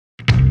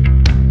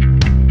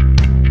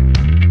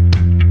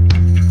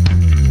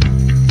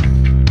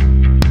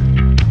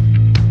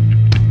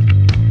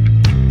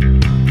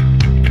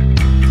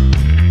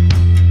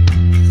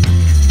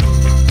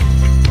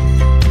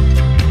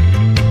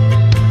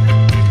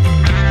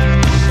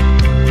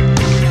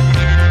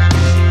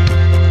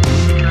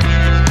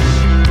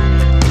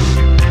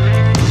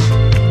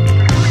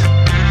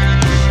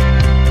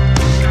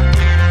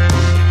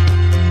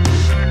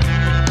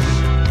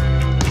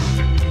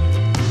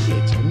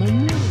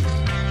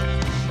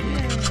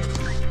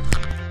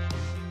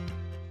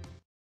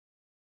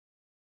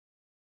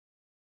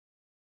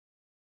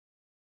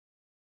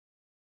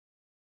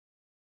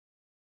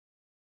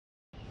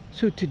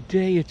So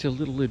today it's a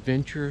little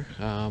adventure.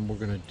 We're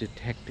going to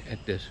detect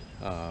at this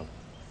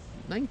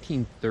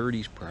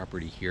 1930s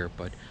property here,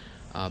 but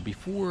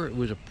before it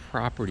was a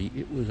property,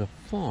 it was a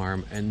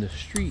farm, and the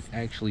street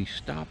actually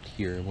stopped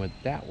here and went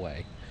that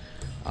way,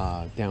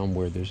 down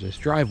where there's this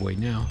driveway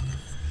now.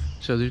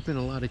 So there's been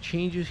a lot of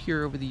changes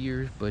here over the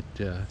years, but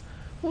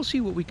we'll see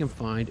what we can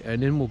find,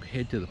 and then we'll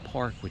head to the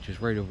park, which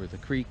is right over the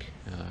creek,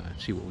 and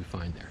see what we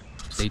find there.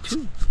 Stay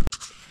tuned.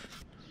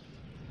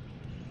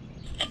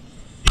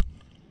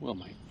 Well,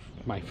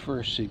 my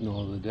first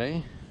signal of the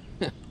day,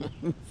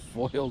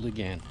 foiled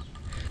again.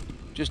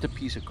 Just a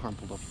piece of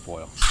crumpled up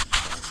foil.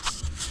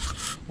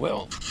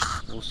 Well,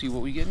 we'll see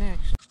what we get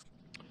next.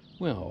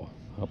 Well,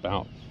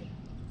 about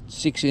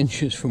 6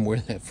 inches from where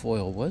that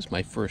foil was,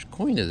 my first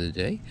coin of the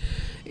day.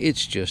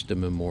 It's just a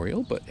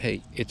memorial, but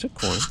hey, it's a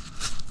coin.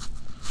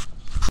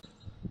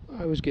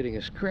 I was getting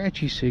a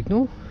scratchy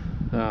signal.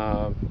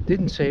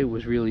 Didn't say it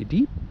was really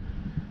deep,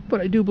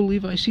 but I do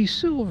believe I see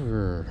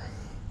silver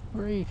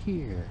right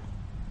here.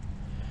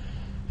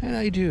 And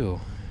I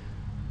do.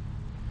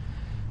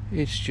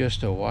 It's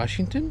just a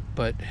Washington,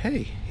 but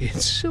hey,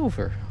 it's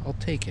silver. I'll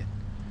take it.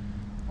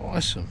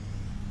 Awesome.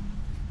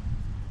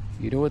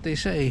 You know what they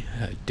say,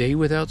 a day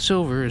without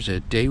silver is a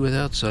day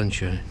without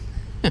sunshine.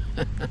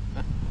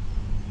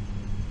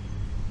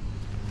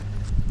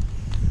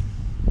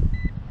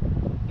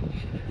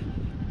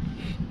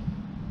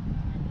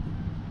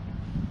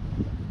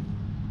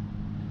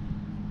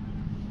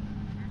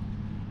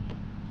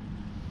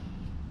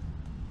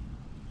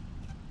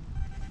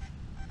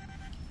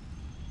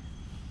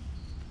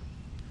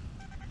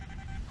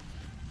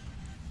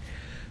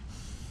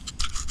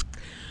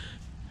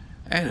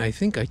 And I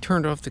think I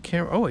turned off the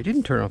camera. Oh, I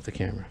didn't turn off the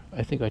camera.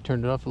 I think I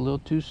turned it off a little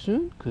too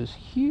soon, because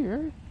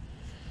here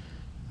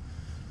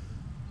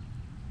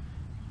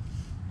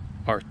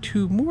are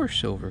 2 more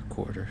silver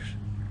quarters.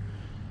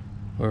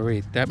 Or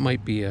wait, that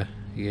might be a,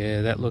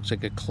 yeah, that looks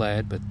like a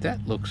clad, but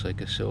that looks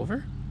like a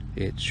silver.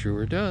 It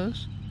sure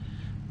does.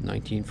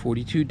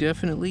 1942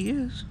 definitely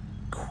is.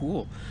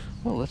 Cool.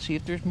 Well, let's see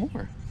if there's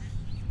more.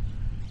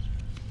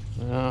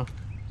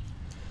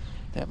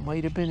 That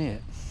might have been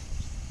it.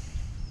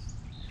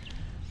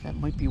 That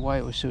might be why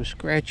it was so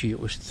scratchy. It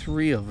was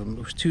 3 of them.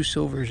 It was 2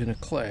 silvers and a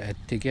clad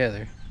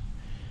together.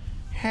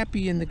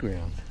 Happy in the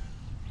ground.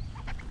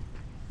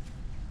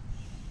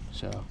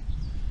 So,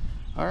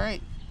 all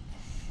right.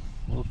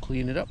 We'll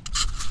clean it up.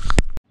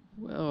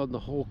 Well, the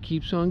hole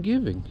keeps on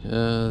giving.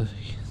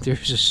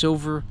 There's a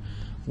silver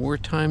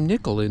wartime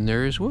nickel in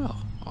there as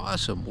well.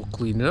 Awesome. We'll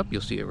clean it up. You'll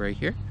see it right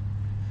here.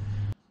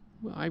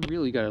 Well, I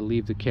really got to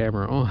leave the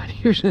camera on.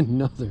 Here's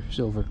another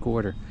silver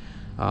quarter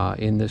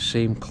in the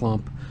same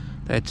clump.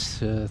 That's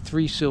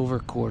 3 silver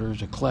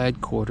quarters, a clad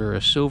quarter,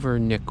 a silver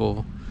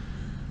nickel,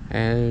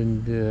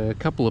 and a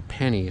couple of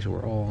pennies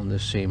were all on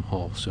this same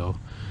hole. So,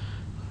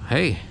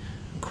 hey,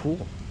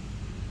 cool.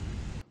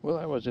 Well,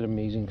 that was an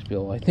amazing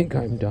spill. I think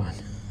I'm done.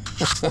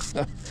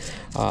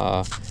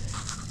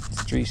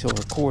 3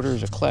 silver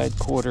quarters, a clad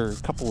quarter,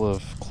 a couple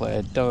of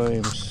clad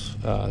dimes,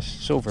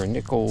 silver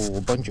nickel,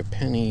 a bunch of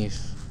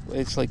pennies.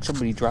 It's like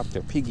somebody dropped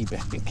their piggy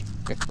bank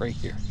right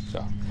here.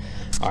 So,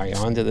 all right,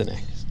 on to the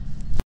next.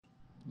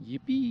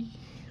 Yippee!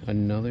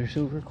 Another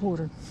silver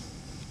quarter.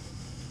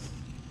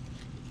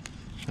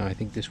 I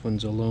think this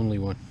one's a lonely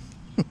one.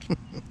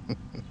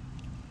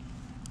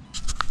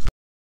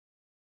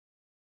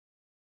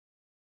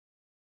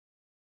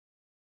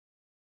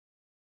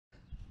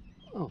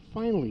 Oh,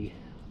 finally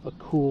a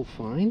cool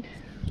find.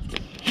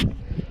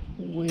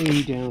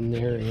 Way down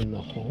there in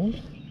the hole.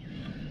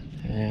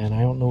 And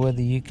I don't know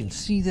whether you can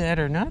see that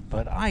or not,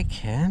 but I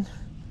can.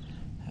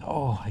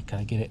 Oh, I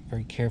gotta get it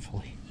very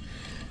carefully.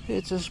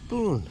 It's a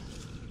spoon.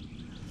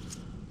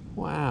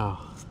 Wow.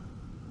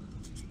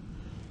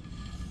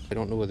 I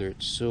don't know whether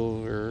it's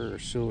silver or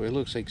silver. It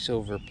looks like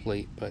silver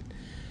plate, but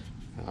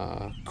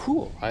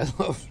cool. I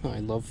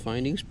love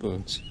finding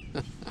spoons.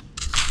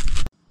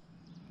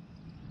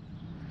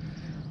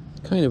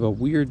 Kind of a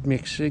weird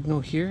mixed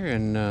signal here,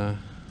 and I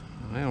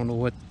don't know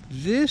what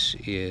this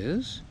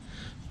is,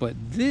 but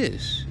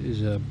this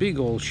is a big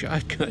old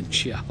shotgun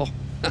shell.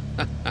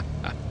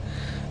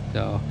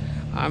 So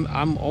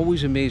I'm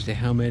always amazed at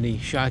how many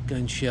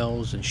shotgun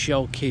shells and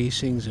shell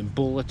casings and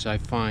bullets I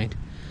find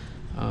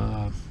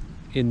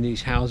in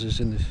these houses,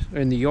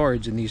 in the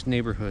yards in these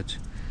neighborhoods.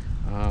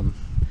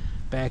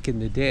 Back in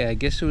the day, I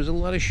guess there was a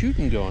lot of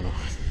shooting going on.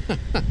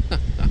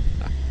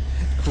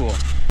 Cool.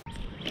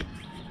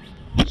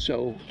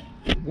 So,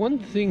 one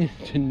thing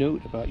to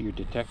note about your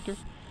detector,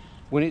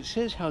 when it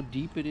says how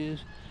deep it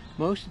is,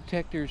 most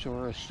detectors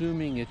are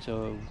assuming it's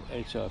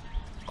a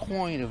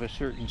coin of a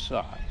certain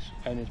size,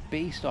 and it's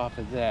based off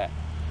of that.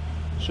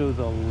 So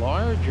the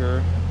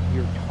larger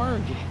your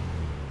target,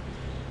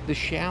 the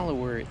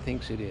shallower it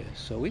thinks it is.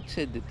 So it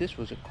said that this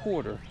was a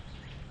quarter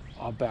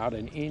about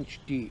 1 inch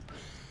deep.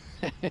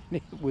 And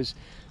it was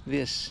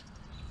this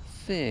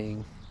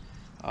thing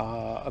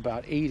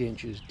about 8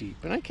 inches deep.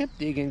 And I kept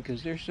digging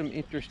because there's some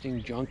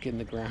interesting junk in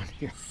the ground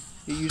here.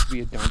 It used to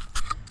be a dump.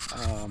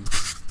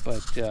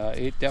 but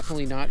it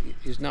definitely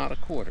is not a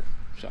quarter.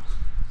 So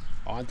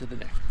on to the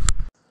next.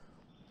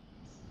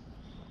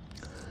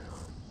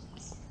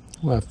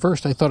 Well, at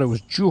first I thought it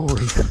was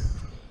jewelry,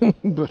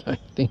 but I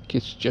think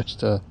it's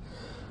just a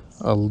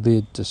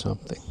lid to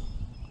something.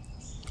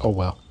 Oh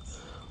well,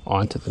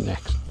 on to the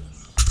next.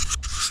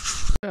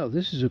 Well,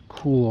 this is a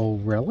cool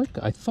old relic.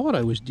 I thought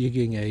I was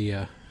digging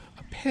a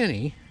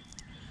penny,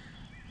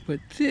 but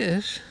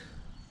this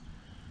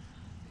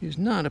is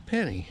not a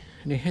penny.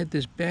 And it had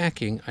this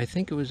backing. I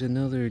think it was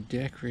another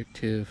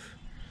decorative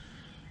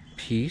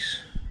piece.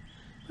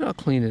 But I'll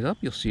clean it up.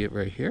 You'll see it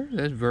right here.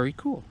 That's very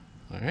cool.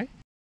 All right.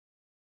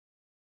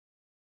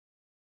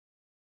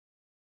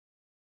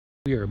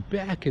 We are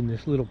back in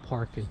this little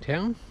park in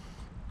town.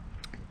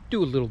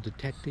 Do a little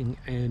detecting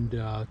and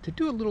to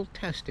do a little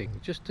testing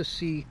just to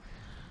see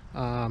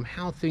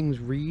how things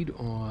read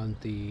on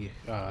the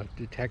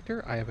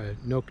detector. I have a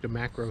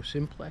NoktaMakro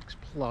Simplex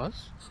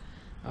Plus,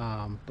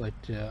 but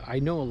I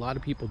know a lot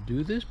of people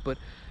do this, but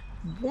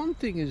one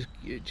thing is,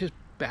 it just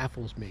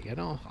baffles me, and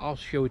I'll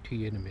show it to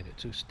you in a minute,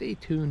 so stay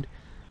tuned.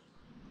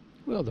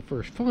 Well, the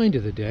first find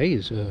of the day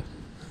is a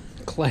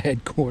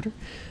clad quarter.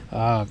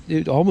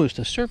 It's almost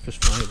a surface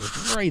find. It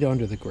was right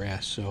under the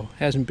grass, so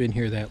hasn't been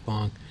here that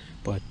long,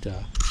 but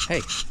hey,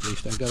 at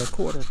least I got a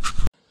quarter.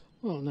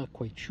 Well, I'm not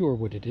quite sure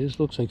what it is.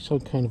 Looks like some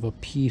kind of a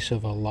piece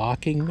of a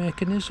locking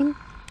mechanism.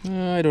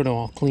 I don't know.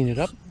 I'll clean it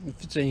up.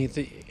 If it's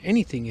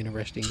anything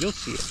interesting, you'll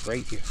see it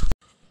right here.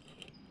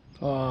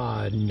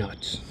 Ah,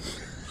 nuts.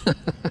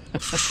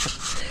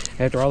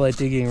 After all that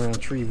digging around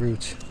tree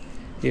roots,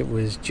 it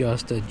was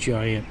just a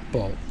giant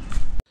bolt.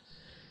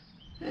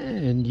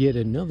 And yet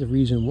another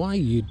reason why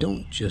you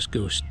don't just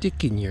go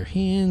sticking your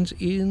hands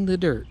in the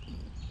dirt.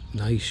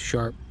 Nice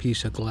sharp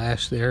piece of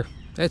glass there.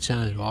 That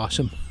sounded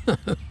awesome.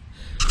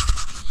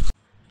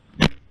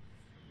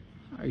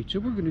 Alright, so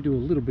we're going to do a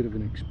little bit of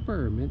an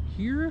experiment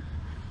here.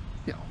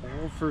 Yeah,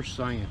 all for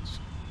science.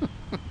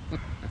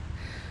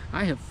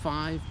 I have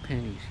 5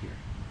 pennies here.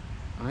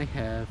 I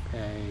have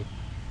an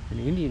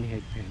Indian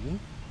head penny.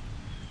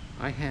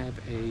 I have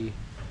a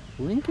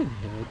Lincoln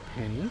head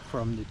penny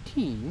from the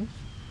teens.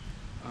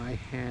 I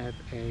have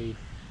a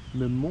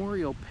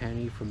memorial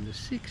penny from the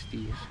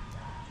 60s.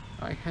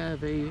 I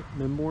have a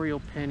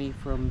memorial penny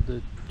from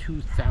the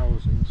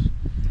 2000s.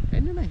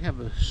 And then I have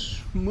a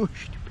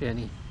smushed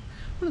penny.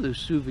 One of those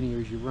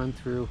souvenirs you run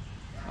through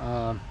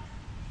and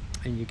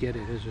you get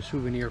it as a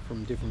souvenir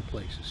from different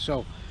places.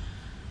 So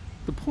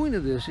the point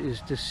of this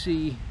is to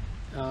see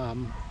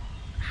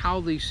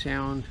how they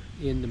sound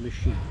in the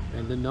machine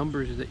and the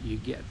numbers that you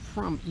get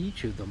from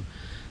each of them.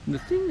 And the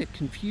thing that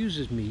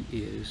confuses me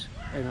is,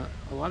 and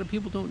a lot of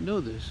people don't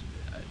know this,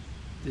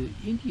 the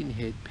Indian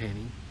head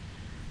penny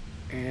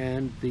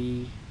and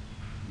the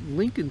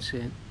Lincoln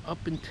cent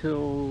up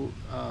until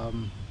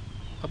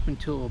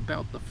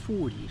about the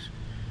 40s,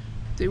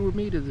 they were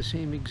made of the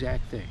same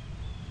exact thing.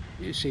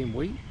 Same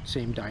weight,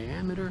 same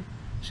diameter,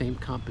 same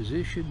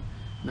composition,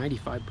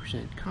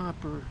 95%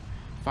 copper,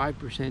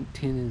 5%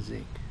 tin and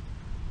zinc.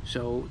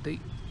 So they,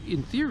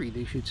 in theory,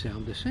 they should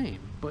sound the same,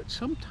 but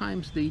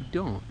sometimes they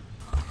don't.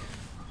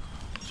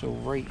 So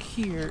right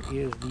here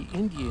is the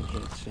Indian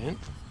head cent.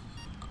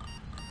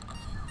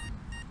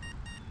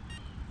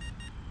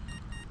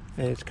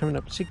 And it's coming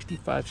up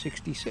 65,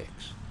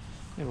 66.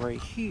 And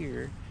right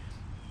here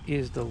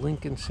is the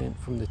Lincoln cent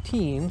from the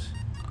teens,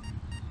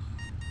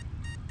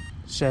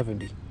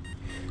 70.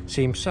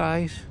 Same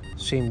size,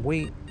 same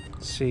weight,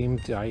 same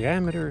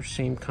diameter,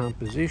 same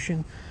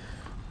composition,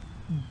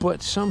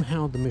 but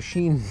somehow the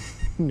machine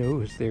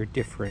knows they're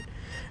different.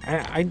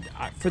 I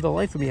for the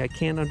life of me, I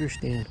can't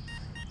understand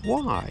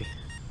why.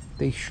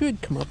 They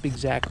should come up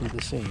exactly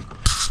the same.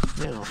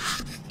 Now,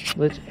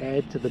 let's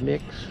add to the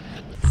mix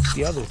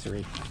the other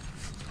 3.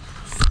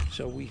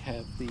 So we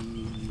have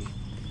the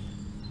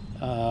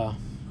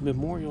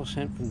memorial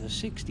cent from the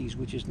 60s,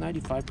 which is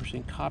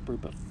 95% copper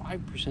but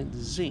 5%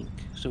 zinc,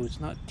 so it's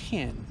not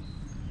tin,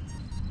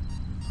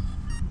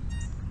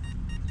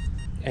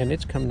 and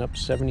it's coming up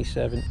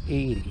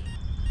 77.80.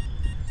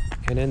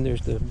 And then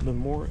there's the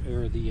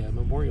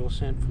memorial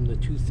cent from the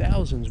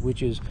 2000s,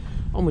 which is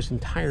almost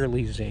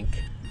entirely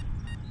zinc,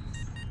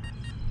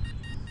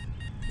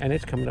 and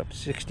it's coming up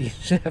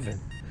 67.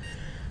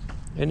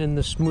 And then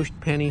the smushed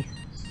penny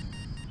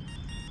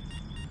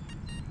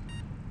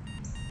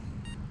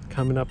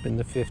coming up in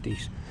the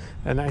 50s,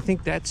 and I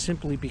think that's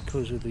simply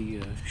because of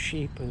the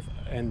shape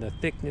and the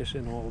thickness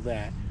and all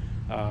that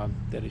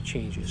that it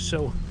changes.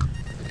 So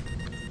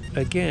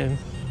again,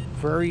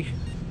 very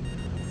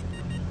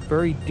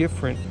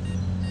different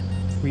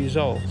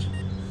results.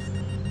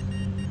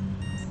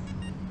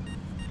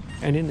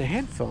 And in the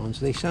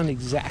headphones, they sound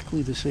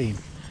exactly the same.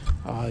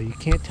 You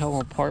can't tell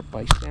them apart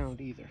by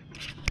sound either.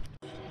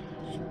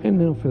 And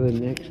now for the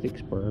next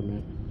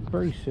experiment,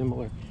 very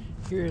similar.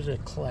 Here's a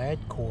clad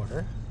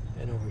quarter,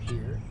 and over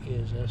here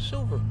is a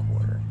silver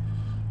quarter.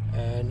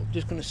 And I'm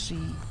just going to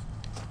see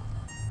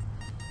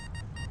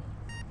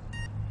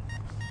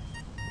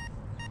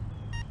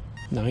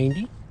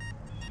 $90,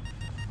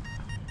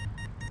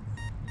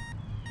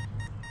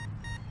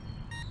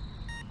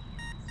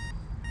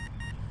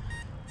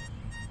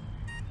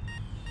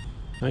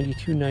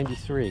 92,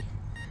 93.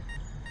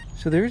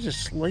 So there is a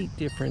slight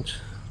difference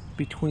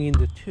between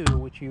the two,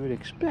 which you would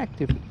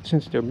expect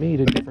since they're made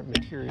of different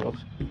materials.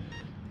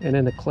 And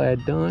then the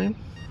clad dime,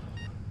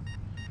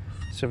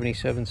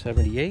 77,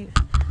 78,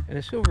 and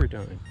a silver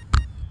dime,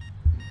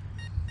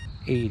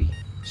 80,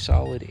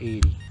 solid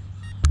 80,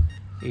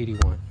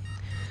 81.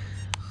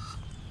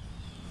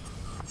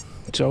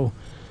 So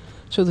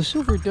the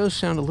silver does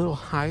sound a little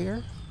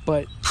higher,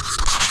 but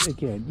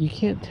again, you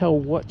can't tell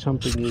what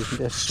something is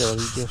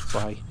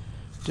necessarily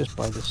just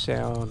by the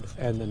sound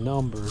and the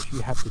numbers.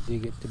 You have to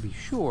dig it to be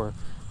sure,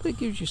 but it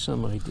gives you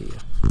some idea.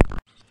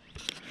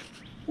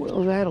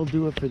 Well, that'll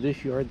do it for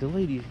this yard. The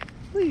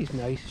lady's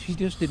nice. She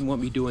just didn't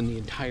want me doing the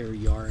entire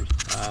yard,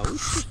 which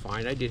is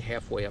fine. I did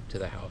halfway up to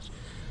the house.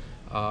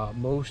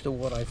 Most of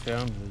what I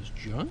found was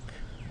junk.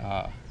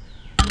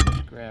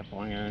 Scrap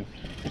iron,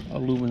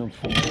 aluminum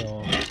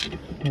foil,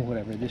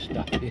 whatever this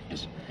stuff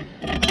is.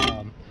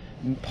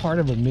 Part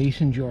of a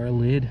mason jar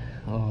lid.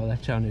 Oh,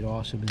 that sounded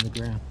awesome in the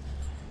ground.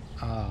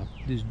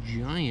 This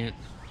giant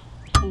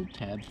pull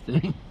tab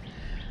thing.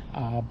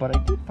 But I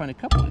did find a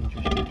couple of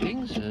interesting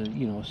things.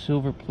 You know, a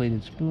silver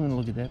plated spoon.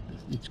 Look at that.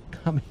 It's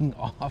coming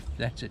off.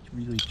 That's a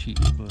really cheap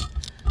spoon.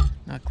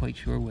 Not quite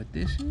sure what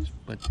this is,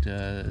 but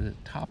the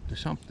top to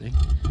something.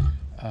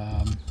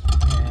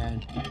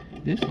 And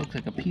this looks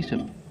like a piece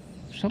of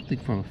something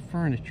from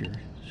furniture.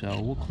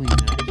 So we'll clean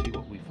that and see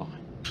what we find.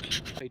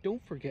 Hey,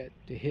 don't forget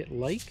to hit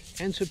like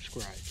and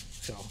subscribe.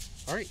 So,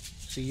 all right.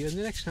 See you in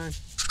the next time.